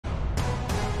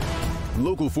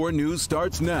Local 4 News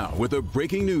starts now with a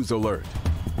breaking news alert.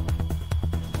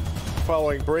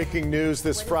 Following breaking news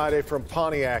this Friday from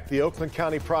Pontiac, the Oakland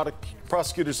County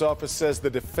Prosecutor's Office says the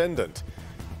defendant,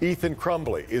 Ethan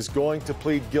Crumbley, is going to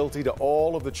plead guilty to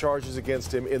all of the charges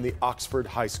against him in the Oxford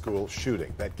High School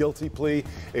shooting. That guilty plea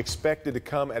expected to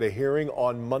come at a hearing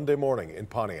on Monday morning in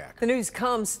Pontiac. The news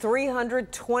comes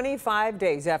 325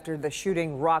 days after the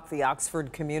shooting rocked the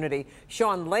Oxford community.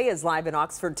 Sean Lay is live in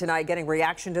Oxford tonight getting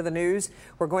reaction to the news.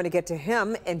 We're going to get to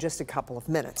him in just a couple of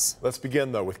minutes. Let's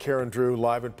begin, though, with Karen Drew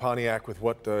live in Pontiac with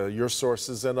what your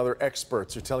sources and other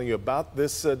experts are telling you about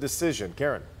this decision.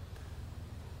 Karen.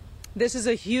 This is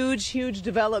a huge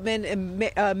development,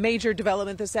 a major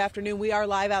development this afternoon. We are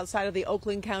live outside of the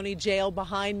Oakland County Jail.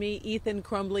 Behind me, Ethan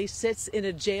Crumbley sits in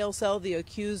a jail cell, the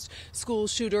accused school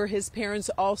shooter. His parents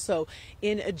also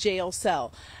in a jail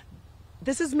cell.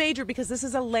 This is major because this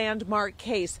is a landmark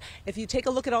case. If you take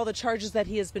a look at all the charges that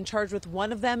he has been charged with,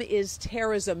 one of them is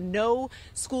terrorism. No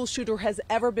school shooter has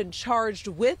ever been charged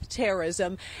with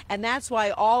terrorism, and that's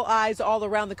why all eyes all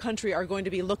around the country are going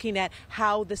to be looking at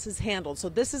how this is handled. So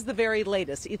this is the very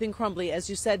latest. Ethan Crumbley, as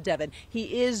you said, Devin,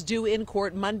 he is due in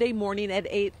court Monday morning at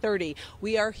 8:30.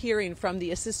 We are hearing from the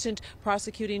Assistant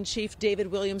Prosecuting Chief, David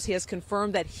Williams. He has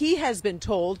confirmed that he has been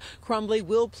told Crumbley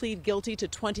will plead guilty to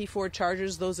 24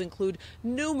 charges. Those include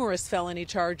numerous felony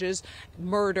charges,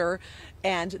 murder,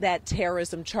 and that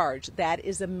terrorism charge. That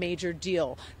is a major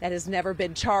deal. That has never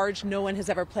been charged. No one has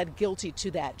ever pled guilty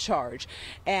to that charge.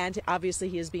 And obviously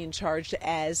he is being charged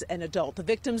as an adult. The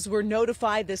victims were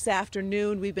notified this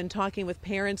afternoon. We've been talking with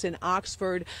parents in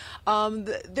Oxford.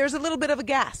 There's a little bit of a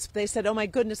gasp. They said, oh my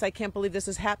goodness, I can't believe this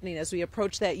is happening as we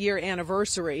approach that year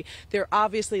anniversary. They're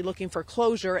obviously looking for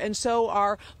closure, and so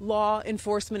are law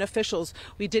enforcement officials.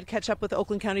 We did catch up with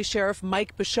Oakland County Sheriff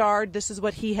Mike Bouchard. This is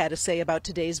what he had to say about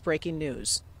today's breaking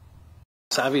news.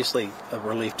 It's obviously a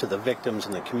relief to the victims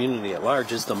and the community at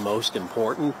large is the most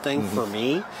important thing for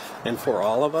me and for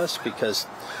all of us, because,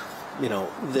 you know,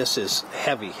 this is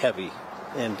heavy,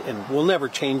 and we'll never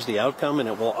change the outcome, and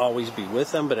it will always be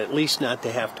with them, but at least not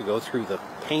to have to go through the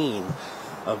pain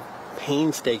of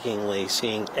painstakingly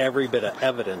seeing every bit of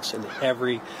evidence and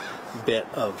every bit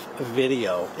of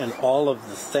video and all of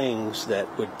the things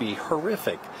that would be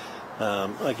horrific,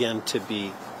 again, to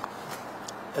be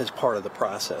as part of the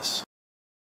process.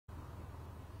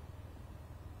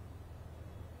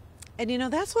 And you know,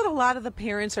 that's what a lot of the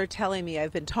parents are telling me.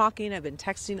 I've been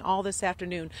texting all this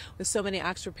afternoon with so many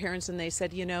Oxford parents, and they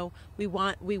said, you know, we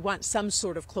want some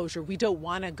sort of closure. We don't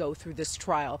want to go through this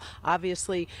trial.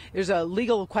 Obviously, there's a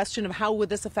legal question of how would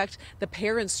this affect the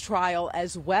parents' trial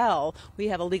as well. We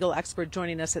have a legal expert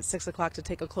joining us at 6 o'clock to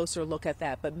take a closer look at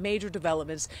that. But major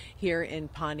developments here in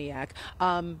Pontiac.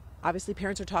 Obviously,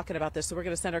 parents are talking about this, so we're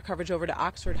going to send our coverage over to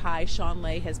Oxford High. Sean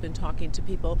Lay has been talking to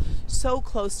people so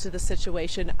close to the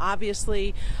situation,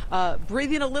 obviously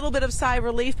breathing a little bit of sigh of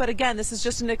relief. But again, this is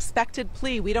just an expected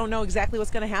plea. We don't know exactly what's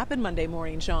going to happen Monday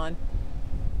morning, Sean.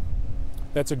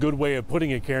 That's a good way of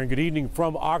putting it, Karen. Good evening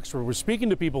from Oxford. We're speaking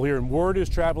to people here, and word is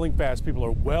traveling fast. People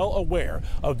are well aware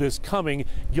of this coming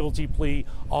guilty plea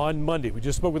on Monday. We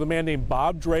just spoke with a man named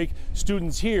Bob Drake.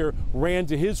 Students here ran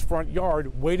to his front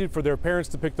yard, waited for their parents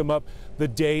to pick them up the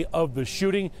day of the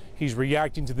shooting. He's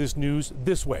reacting to this news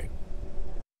this way.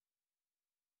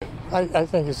 I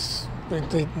think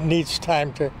it needs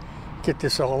time to get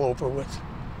this all over with.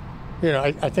 You know,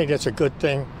 I think that's a good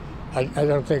thing. I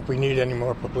don't think we need any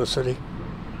more publicity.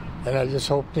 And I just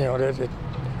hope, you know, that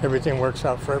everything works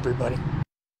out for everybody.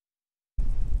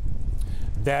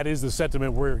 That is the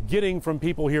sentiment we're getting from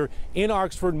people here in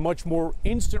Oxford. Much more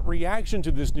instant reaction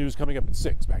to this news coming up at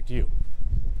 6. Back to you.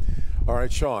 All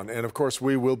right, Sean. And of course,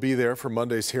 we will be there for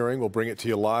Monday's hearing. We'll bring it to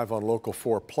you live on Local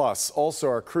 4 Plus. Also,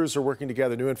 our crews are working to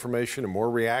gather new information and more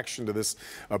reaction to this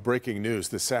breaking news.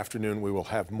 This afternoon, we will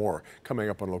have more coming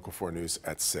up on Local 4 News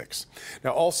at 6. Now,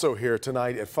 also here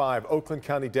tonight at 5, Oakland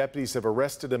County deputies have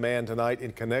arrested a man tonight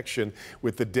in connection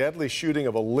with the deadly shooting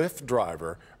of a Lyft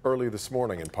driver early this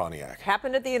morning in Pontiac.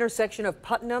 Happened at the intersection of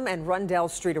Putnam and Rundell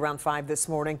Street around 5 this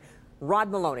morning.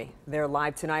 Rod Maloney, they're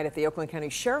live tonight at the Oakland County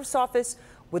Sheriff's Office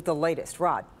with the latest.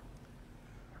 Rod.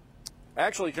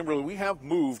 Actually, Kimberly, we have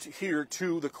moved here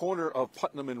to the corner of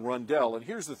Putnam and Rundell. And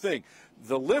here's the thing.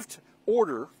 The Lyft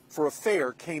order for a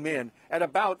fare came in at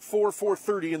about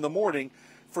 4:30 in the morning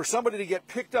for somebody to get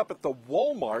picked up at the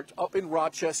Walmart up in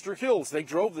Rochester Hills. They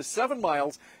drove the 7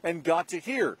 miles and got to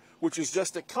here, which is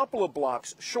just a couple of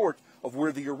blocks short of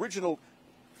where the original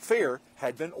fare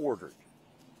had been ordered.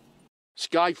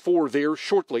 Sky 4 there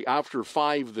shortly after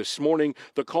 5 this morning.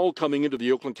 The call coming into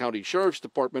the Oakland County Sheriff's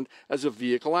Department as a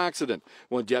vehicle accident.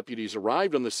 When deputies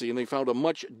arrived on the scene, they found a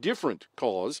much different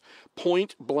cause,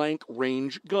 point-blank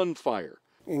range gunfire.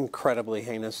 Incredibly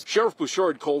heinous. Sheriff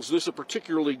Bouchard calls this a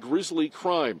particularly grisly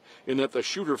crime in that the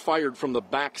shooter fired from the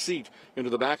back seat into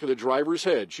the back of the driver's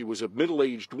head. She was a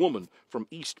middle-aged woman from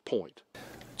East Point.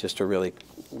 Just a really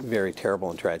very terrible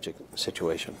and tragic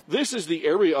situation. This is the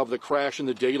area of the crash in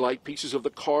the daylight. Pieces of the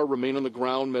car remain on the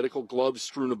ground, medical gloves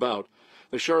strewn about.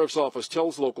 The sheriff's office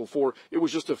tells Local 4 it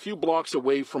was just a few blocks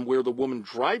away from where the woman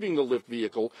driving the Lyft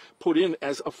vehicle put in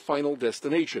as a final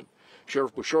destination.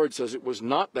 Sheriff Bouchard says it was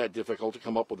not that difficult to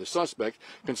come up with a suspect,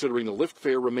 considering the Lyft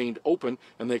fare remained open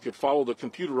and they could follow the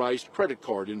computerized credit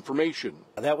card information.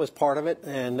 That was part of it,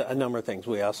 and a number of things.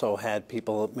 We also had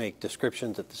people make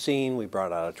descriptions at the scene. We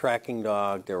brought out a tracking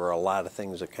dog. There were a lot of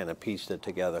things that kind of pieced it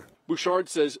together. Bouchard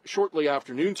says shortly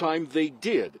after noontime they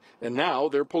did, and now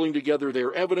they're pulling together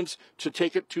their evidence to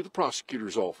take it to the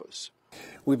prosecutor's office.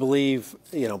 We believe,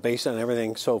 based on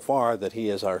everything so far, that he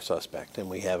is our suspect, and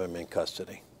we have him in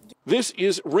custody. This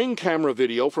is ring camera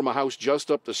video from a house just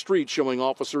up the street showing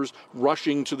officers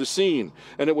rushing to the scene.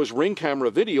 And it was ring camera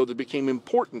video that became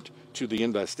important to the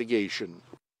investigation.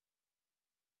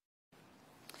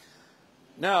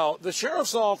 Now, the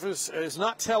sheriff's office is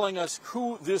not telling us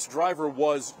who this driver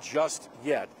was just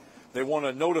yet. They want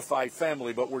to notify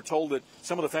family, but we're told that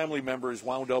some of the family members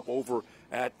wound up over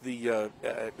at the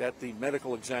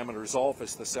medical examiner's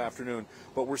office this afternoon,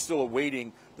 but we're still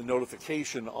awaiting the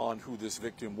notification on who this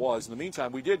victim was. In the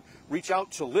meantime, we did reach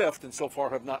out to Lyft and so far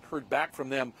have not heard back from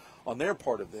them on their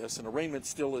part of this. An arraignment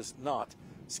still is not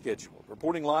scheduled.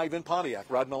 Reporting live in Pontiac,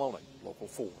 Rod Maloney, Local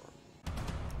 4.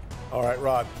 All right,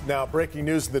 Rod. Now, breaking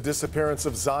news: the disappearance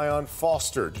of Zion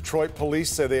Foster. Detroit police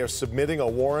say they are submitting a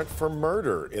warrant for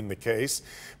murder in the case.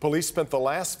 Police spent the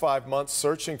last 5 months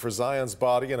searching for Zion's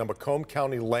body in a Macomb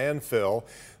County landfill.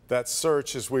 That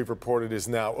search, as we've reported, is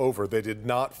now over. They did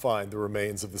not find the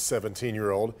remains of the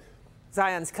 17-year-old.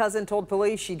 Zion's cousin told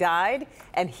police she died,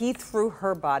 and he threw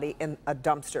her body in a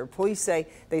dumpster. Police say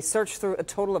they searched through a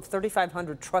total of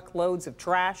 3,500 truckloads of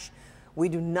trash. We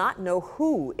do not know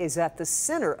who is at the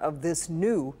center of this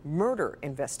new murder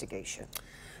investigation.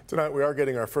 Tonight, we are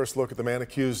getting our first look at the man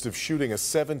accused of shooting a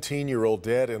 17-year-old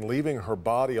dead and leaving her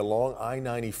body along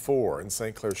I-94 in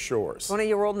St. Clair Shores.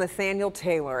 20-year-old Nathaniel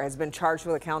Taylor has been charged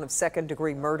with a count of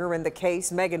second-degree murder in the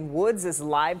case. Megan Woods is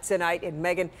live tonight. And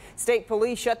Megan, state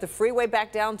police shut the freeway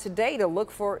back down today to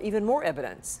look for even more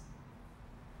evidence.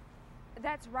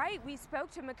 That's right. We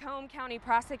spoke to Macomb County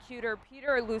Prosecutor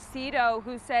Peter Lucido,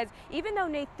 who says even though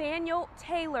Nathaniel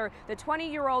Taylor, the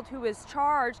 20-year-old who is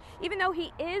charged, even though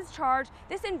he is charged,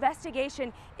 this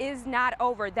investigation is not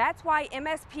over. That's why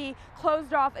MSP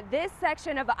closed off this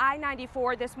section of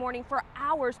I-94 this morning for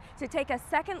hours to take a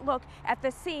second look at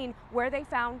the scene where they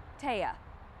found Taya.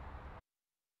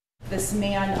 This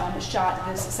man shot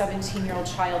this 17-year-old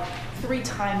child 3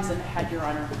 times in the head, Your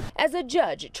Honor. As a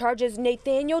judge charges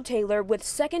Nathaniel Taylor with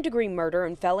second-degree murder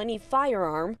and felony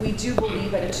firearm. We do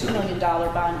believe that a $2 million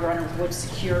bond, Your Honor, would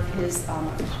secure his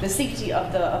the safety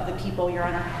of the people, Your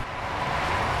Honor.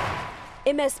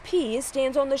 MSP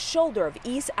stands on the shoulder of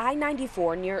East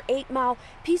I-94 near 8 Mile,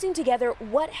 piecing together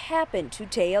what happened to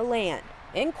Taya Land.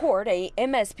 In court, a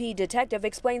MSP detective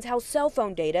explains how cell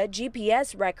phone data,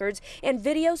 GPS records, and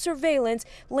video surveillance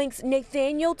links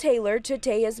Nathaniel Taylor to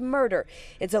Taya's murder.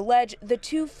 It's alleged the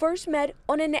two first met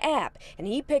on an app, and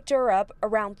he picked her up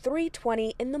around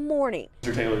 3:20 in the morning.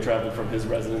 Mr. Taylor traveled from his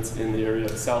residence in the area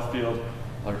of Southfield,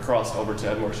 crossed over to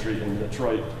Edmore Street in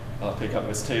Detroit, pick up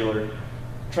Miss Taylor,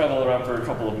 traveled around for a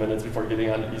couple of minutes before getting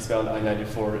on eastbound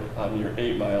I-94 near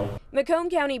 8 Mile. Macomb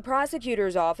County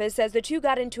Prosecutor's Office says the two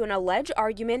got into an alleged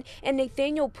argument and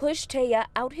Nathaniel pushed Taya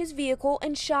out his vehicle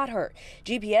and shot her.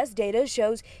 GPS data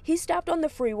shows he stopped on the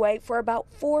freeway for about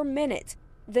 4 minutes.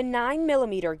 The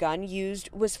 9mm gun used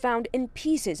was found in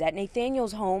pieces at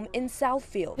Nathaniel's home in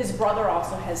Southfield. His brother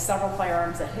also has several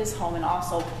firearms at his home and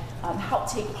also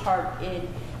helped take part in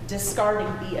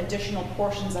discarding the additional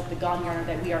portions of the gun, Your Honor,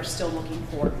 that we are still looking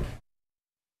for.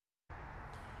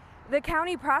 The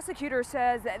county prosecutor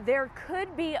says there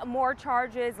could be more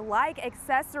charges like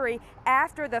accessory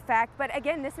after the fact, but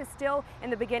again, this is still in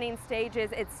the beginning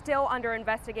stages. It's still under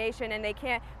investigation and they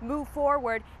can't move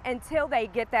forward until they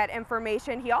get that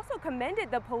information. He also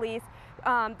commended the police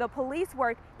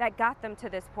work that got them to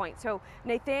this point. So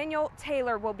Nathaniel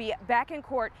Taylor will be back in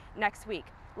court next week.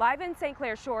 Live in St.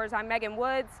 Clair Shores, I'm Megan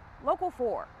Woods, Local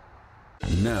 4.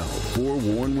 Now,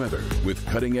 forewarn weather with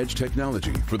cutting-edge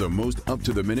technology for the most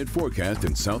up-to-the-minute forecast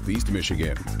in southeast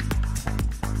Michigan.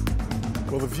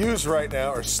 Well, the views right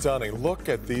now are stunning. Look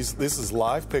at these. This is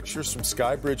live pictures from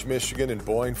Skybridge, Michigan and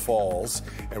Boyne Falls.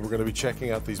 And we're going to be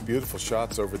checking out these beautiful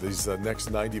shots over these next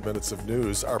 90 minutes of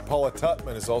news. Our Paula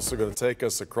Tutman is also going to take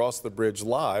us across the bridge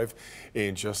live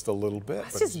in just a little bit.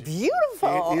 It's just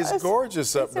beautiful. It is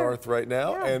gorgeous up north right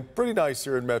now, and pretty nice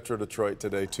here in Metro Detroit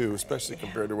today, too, especially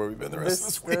compared to where we've been the rest of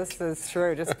this week. This is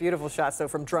true. Just beautiful shots, though,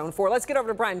 from Drone 4. Let's get over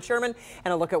to Brian Sherman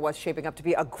and a look at what's shaping up to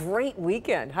be a great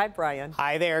weekend. Hi, Brian.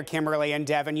 Hi there, Kimberly and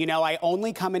Devin. You know, I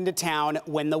only come into town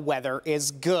when the weather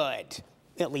is good.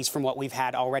 At least from what we've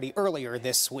had already earlier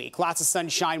this week. Lots of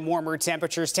sunshine, warmer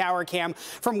temperatures. Tower cam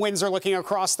from Windsor looking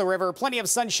across the river. Plenty of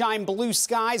sunshine, blue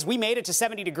skies. We made it to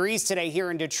 70 degrees today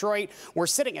here in Detroit. We're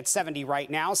sitting at 70 right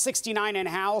now. 69 in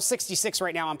Howell, 66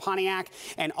 right now in Pontiac,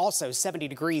 and also 70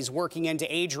 degrees working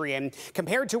into Adrian.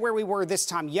 Compared to where we were this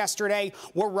time yesterday,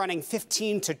 we're running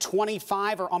 15 to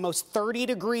 25 or almost 30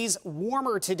 degrees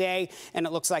warmer today, and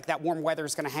it looks like that warm weather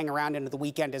is going to hang around into the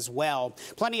weekend as well.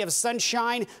 Plenty of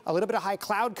sunshine, a little bit of high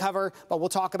cloud cover, but we'll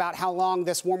talk about how long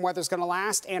this warm weather is going to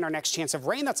last and our next chance of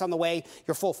rain that's on the way.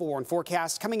 Your full forewarned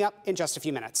forecast coming up in just a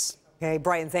few minutes. Okay,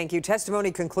 Brian, thank you. Testimony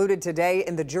concluded today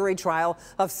in the jury trial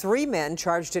of 3 men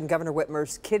charged in Governor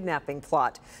Whitmer's kidnapping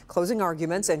plot. Closing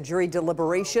arguments and jury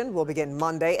deliberation will begin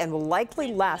Monday and will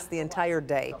likely last the entire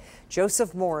day.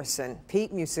 Joseph Morrison,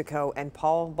 Pete Musico, and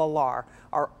Paul Ballar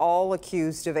are all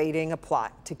accused of aiding a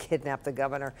plot to kidnap the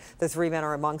governor. The 3 men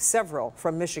are among several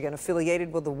from Michigan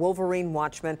affiliated with the Wolverine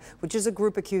Watchmen, which is a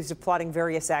group accused of plotting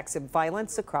various acts of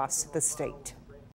violence across the state.